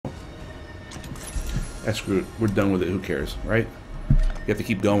That's screw it. We're done with it. Who cares, right? You have to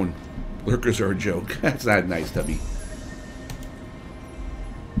keep going. Lurkers are a joke. That's not nice, Tubby.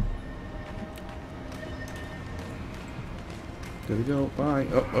 There we go. Bye.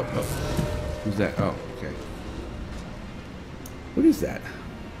 Oh, oh, oh. Who's that? Oh, okay. What is that?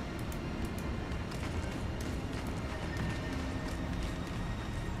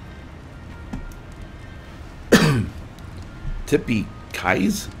 Tippy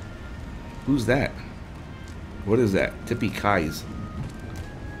Kais? Who's that? What is that? Tippy Kais.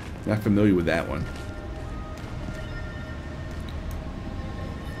 Not familiar with that one.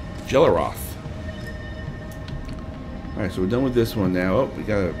 Jelaroth. Alright, so we're done with this one now. Oh, we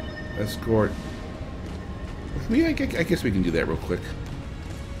gotta escort. I guess we can do that real quick.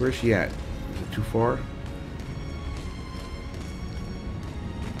 Where's she at? Is it too far?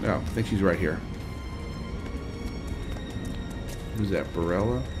 No, I think she's right here. Who's that?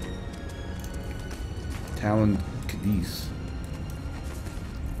 Barella? Talon Cadiz.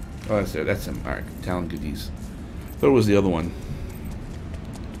 Oh, that's it. That's him. Alright, Talon Cadiz. Thought it was the other one.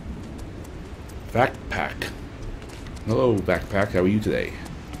 Backpack. Hello, Backpack. How are you today?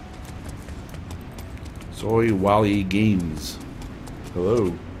 Soy Wally Games.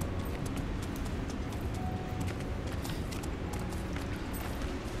 Hello.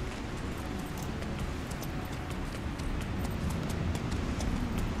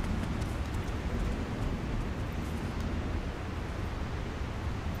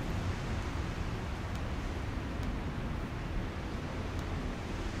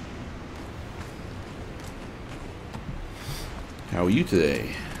 How are you today?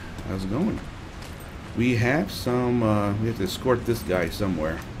 How's it going? We have some, we have to escort this guy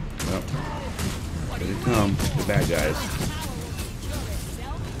somewhere. Oh, here they come, the bad guys.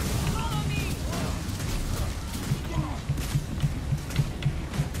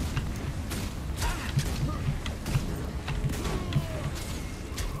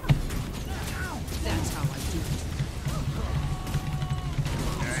 That's how I do it.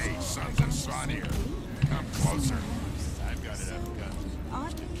 Hey, sons of Sonir, come closer. I've got enough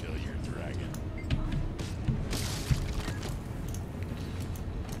guns to kill your dragon.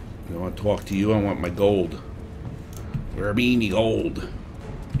 I don't want to talk to you. I want my gold. Where be me gold?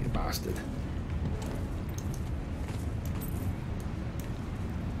 You bastard.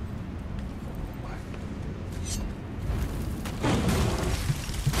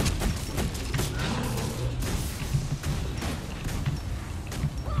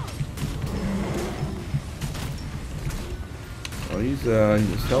 Oh,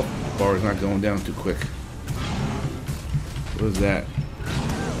 his health bar is not going down too quick. What is that?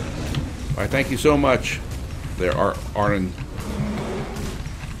 Alright, thank you so much. There, Arnon.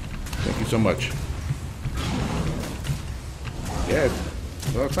 Thank you so much. Yeah,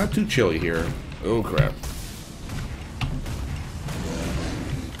 well, it's not too chilly here. Oh, crap.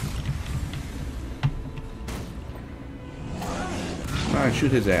 Come on,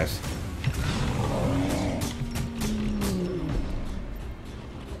 shoot his ass.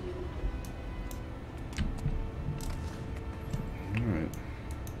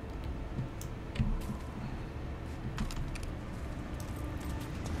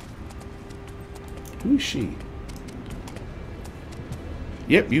 Who is she?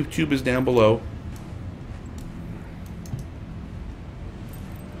 Yep, YouTube is down below.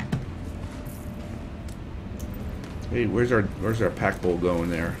 Hey, where's our pack bowl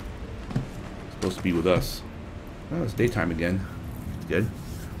going there? It's supposed to be with us. Oh, it's daytime again. Good.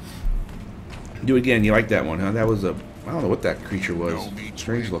 Do it again. You like that one, huh? That was a, I don't know what that creature was.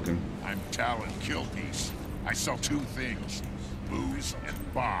 Strange looking. I'm Talon Killpiece. I sell two things: booze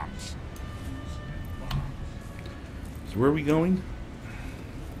and bombs. So where are we going?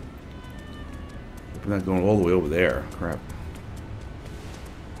 We're not going all the way over there. Crap.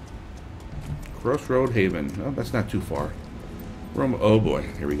 Crossroad Haven. Oh, that's not too far. Oh boy,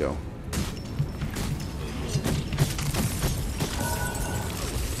 here we go.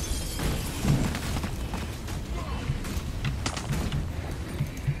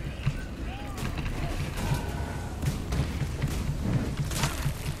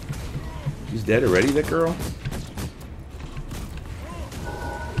 She's dead already, that girl?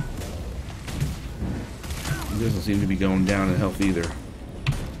 He doesn't seem to be going down in health either.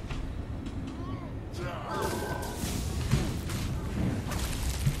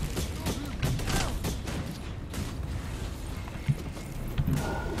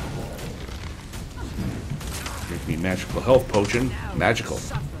 Give me magical health potion. Magical.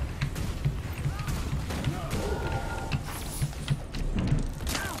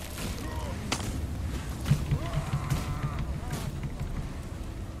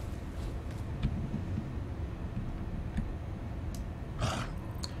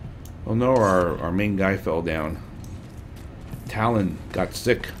 Oh no, our main guy fell down. Talon got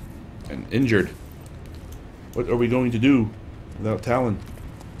sick and injured. What are we going to do without Talon?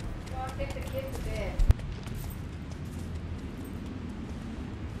 Well, I'll get the kid to bed.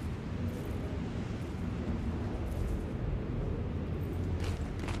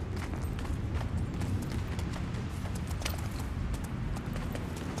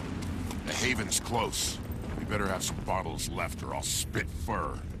 The haven's close. We better have some bottles left or I'll spit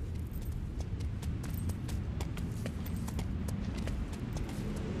fur.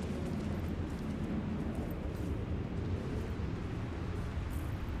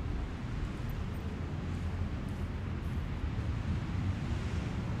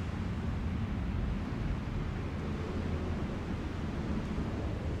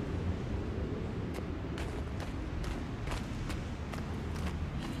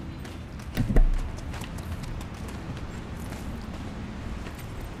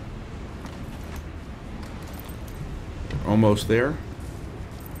 Almost there.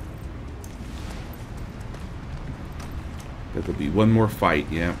 That'll be one more fight,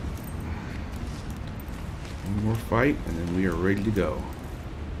 yeah. One more fight, and then we are ready to go.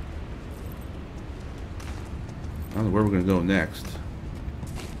 I don't know where we're going to go next.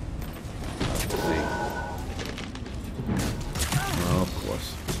 Let's see. Oh, of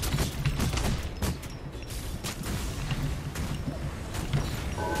course.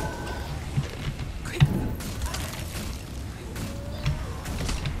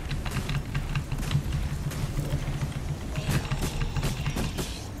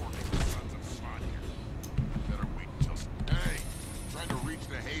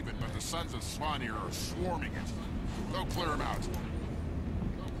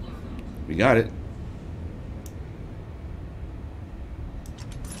 We got it.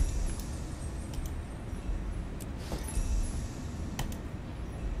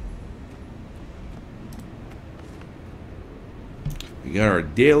 We got our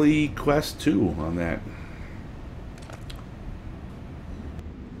daily quest 2 on that.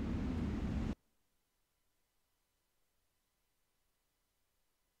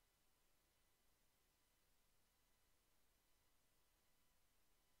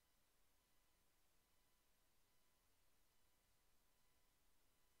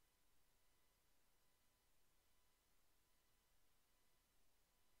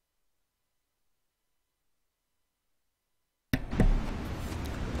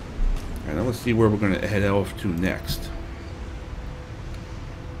 Alright, now let's see where we're going to head off to next.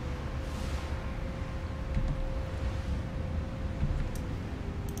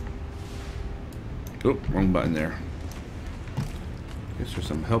 Oh, wrong button there. Guess there's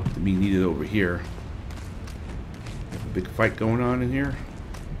some help to be needed over here. Have a big fight going on in here.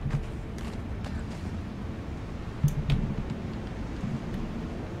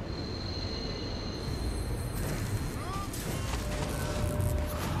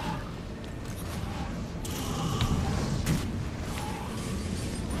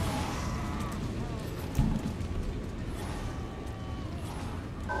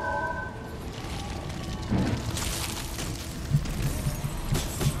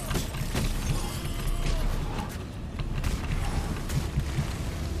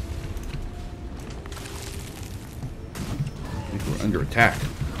 Under attack. The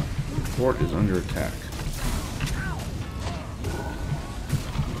fort is under attack.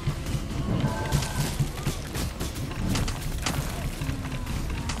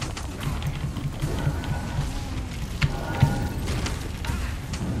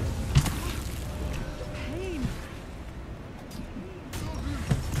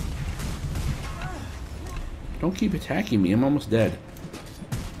 Don't keep attacking me. I'm almost dead.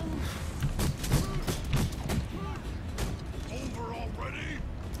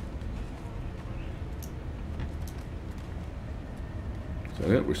 Is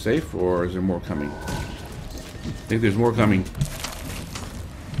that it? We're safe, or is there more coming? I think there's more coming.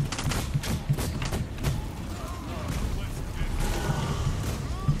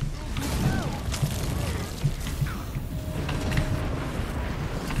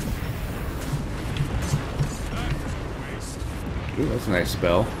 Ooh, that's a nice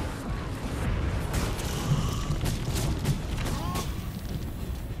spell.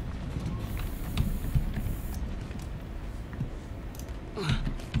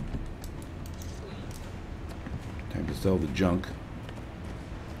 Time to sell the junk.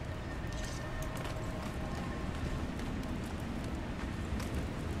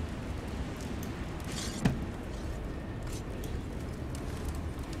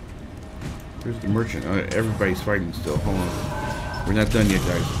 Where's the merchant? Everybody's fighting still. Hold on. We're not done yet,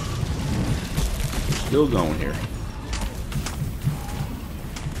 guys. Still going here.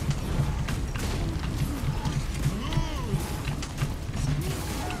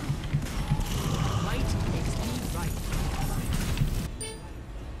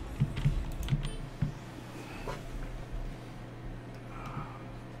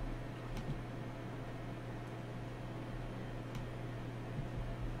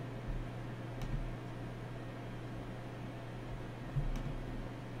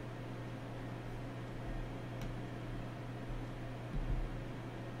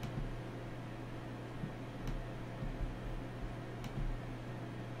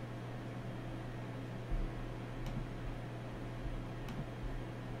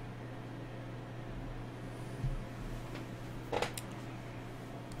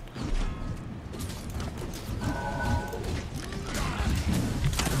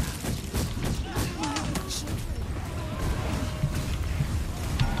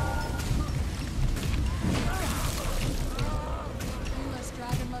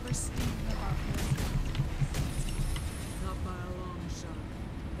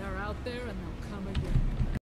 out there and they'll come again.